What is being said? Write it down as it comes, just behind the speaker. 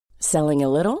Selling a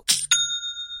little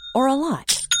or a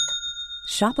lot?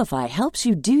 Shopify helps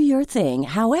you do your thing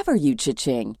however you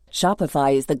cha-ching.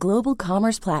 Shopify is the global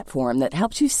commerce platform that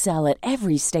helps you sell at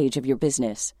every stage of your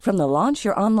business. From the launch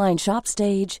your online shop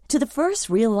stage to the first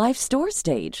real-life store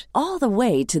stage, all the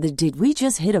way to the did we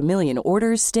just hit a million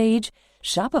orders stage.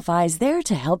 Shopify is there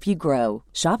to help you grow.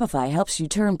 Shopify helps you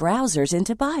turn browsers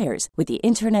into buyers with the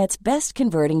internet's best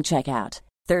converting checkout.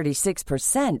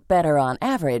 36% better on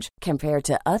average compared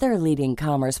to other leading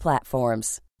commerce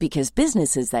platforms. Because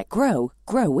businesses that grow,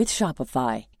 grow with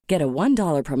Shopify. Get a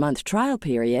 $1 per month trial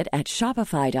period at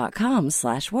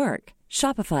shopify.com/work.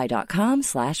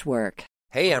 Shopify.com/work.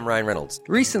 Hey, I'm Ryan Reynolds.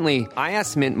 Recently, I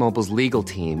asked Mint Mobile's legal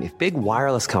team if big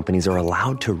wireless companies are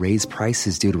allowed to raise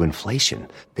prices due to inflation.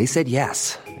 They said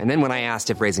yes. And then when I asked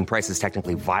if raising prices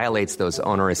technically violates those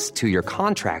onerous two-year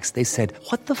contracts, they said,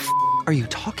 "What the f*** are you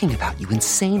talking about, you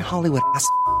insane Hollywood ass?"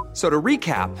 So to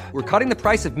recap, we're cutting the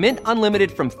price of Mint Unlimited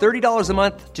from $30 a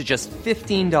month to just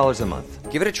 $15 a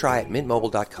month. Give it a try at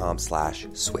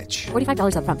mintmobile.com/switch.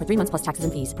 $45 up front for 3 months plus taxes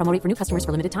and fees. Promo rate for new customers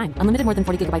for limited time. Unlimited more than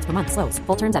 40 gigabytes per month. Slows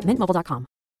full terms at mintmobile.com.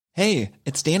 Hey,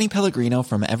 it's Danny Pellegrino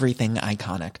from Everything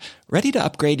Iconic. Ready to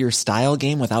upgrade your style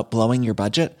game without blowing your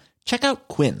budget? Check out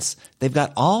Quince. They've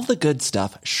got all the good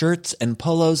stuff, shirts and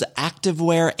polos,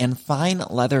 activewear, and fine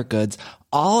leather goods,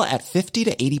 all at 50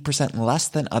 to 80% less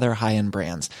than other high-end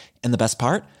brands. And the best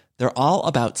part? They're all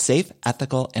about safe,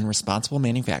 ethical, and responsible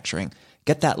manufacturing.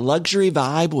 Get that luxury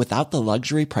vibe without the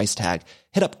luxury price tag.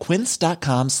 Hit up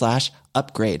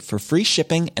quince.com/upgrade for free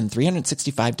shipping and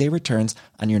 365-day returns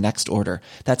on your next order.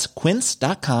 That's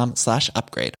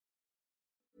quince.com/upgrade.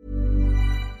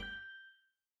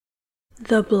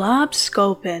 The Blob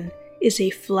Sculpin is a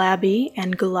flabby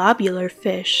and globular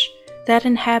fish that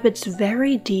inhabits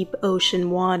very deep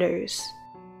ocean waters.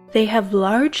 They have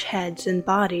large heads and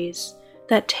bodies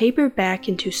that taper back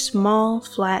into small,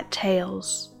 flat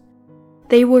tails.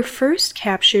 They were first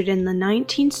captured in the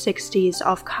 1960s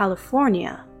off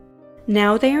California.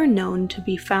 Now they are known to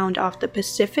be found off the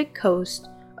Pacific coast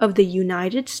of the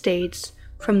United States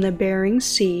from the Bering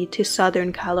Sea to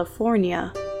Southern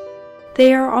California.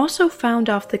 They are also found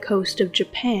off the coast of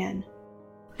Japan.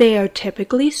 They are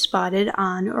typically spotted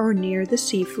on or near the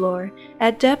seafloor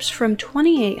at depths from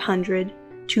 2,800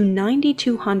 to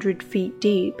 9,200 feet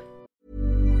deep.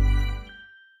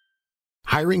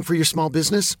 Hiring for your small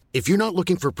business? If you're not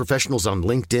looking for professionals on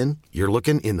LinkedIn, you're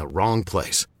looking in the wrong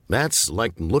place. That's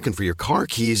like looking for your car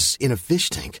keys in a fish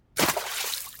tank.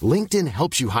 LinkedIn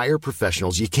helps you hire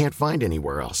professionals you can't find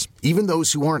anywhere else, even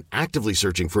those who aren't actively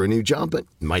searching for a new job but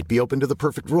might be open to the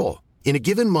perfect role. In a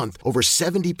given month, over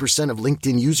 70% of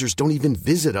LinkedIn users don't even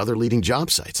visit other leading job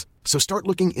sites. So start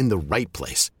looking in the right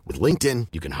place. With LinkedIn,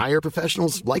 you can hire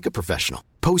professionals like a professional.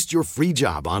 Post your free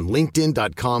job on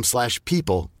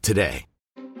linkedin.com/people today.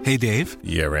 Hey, Dave.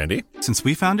 Yeah, Randy. Since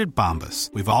we founded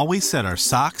Bombas, we've always said our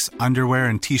socks, underwear,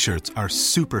 and T-shirts are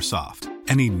super soft.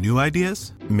 Any new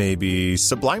ideas? Maybe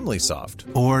sublimely soft.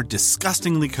 Or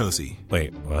disgustingly cozy.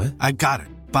 Wait, what? I got it.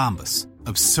 Bombas.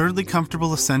 Absurdly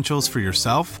comfortable essentials for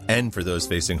yourself and for those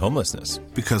facing homelessness.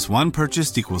 Because one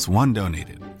purchased equals one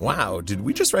donated. Wow, did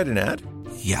we just write an ad?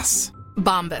 Yes.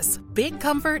 Bombas. Big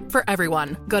comfort for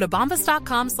everyone. Go to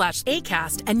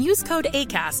bombas.com/ACAST and use code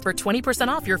ACAST for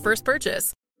 20% off your first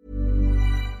purchase.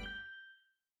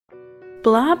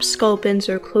 Blob sculpins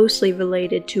are closely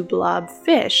related to blob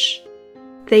fish.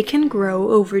 They can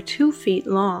grow over 2 feet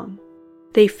long.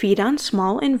 They feed on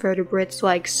small invertebrates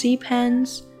like sea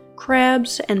pens,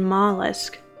 crabs, and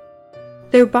mollusks.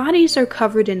 Their bodies are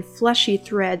covered in fleshy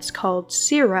threads called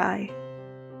cirri.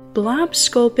 Blob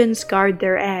sculpins guard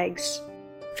their eggs.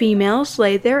 Females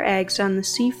lay their eggs on the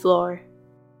seafloor.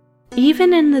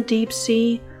 Even in the deep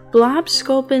sea, blob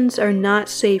sculpins are not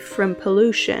safe from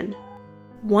pollution.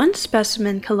 One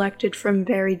specimen collected from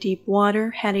very deep water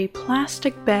had a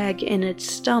plastic bag in its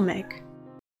stomach.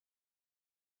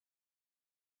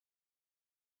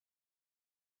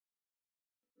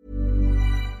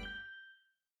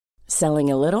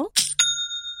 Selling a little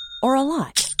or a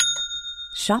lot?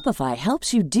 Shopify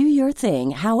helps you do your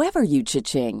thing however you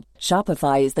cha-ching.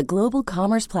 Shopify is the global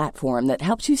commerce platform that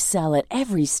helps you sell at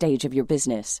every stage of your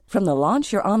business. From the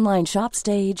launch your online shop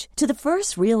stage to the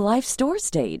first real-life store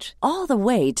stage, all the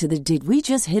way to the did we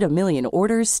just hit a million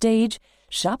orders stage.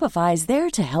 Shopify is there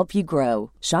to help you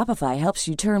grow. Shopify helps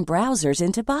you turn browsers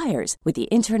into buyers with the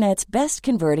internet's best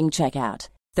converting checkout.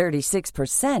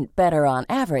 36% better on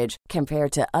average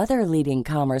compared to other leading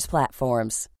commerce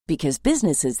platforms. Because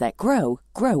businesses that grow,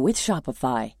 grow with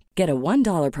Shopify. Get a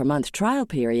 $1 per month trial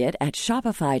period at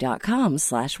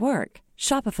shopify.com/work.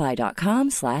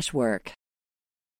 Shopify.com/work.